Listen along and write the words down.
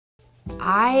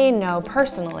I know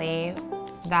personally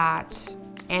that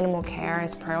animal care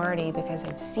is priority because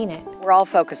I've seen it. We're all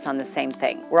focused on the same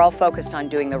thing. We're all focused on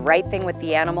doing the right thing with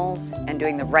the animals and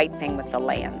doing the right thing with the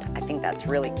land. I think that's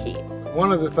really key.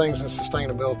 One of the things in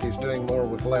sustainability is doing more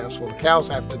with less. Well, the cows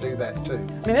have to do that too.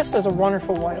 I mean, this is a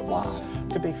wonderful way of life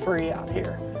to be free out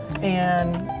here.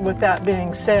 And with that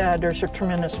being said, there's a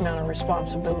tremendous amount of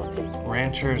responsibility.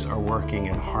 Ranchers are working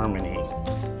in harmony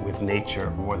with nature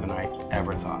more than I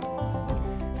ever thought.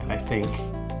 And I think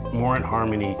more in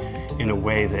harmony in a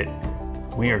way that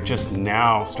we are just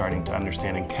now starting to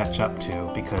understand and catch up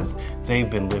to because they've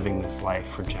been living this life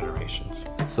for generations.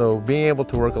 So being able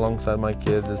to work alongside my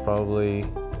kids is probably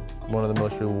one of the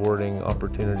most rewarding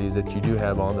opportunities that you do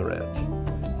have on the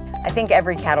ranch. I think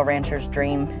every cattle rancher's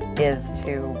dream is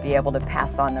to be able to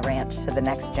pass on the ranch to the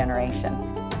next generation.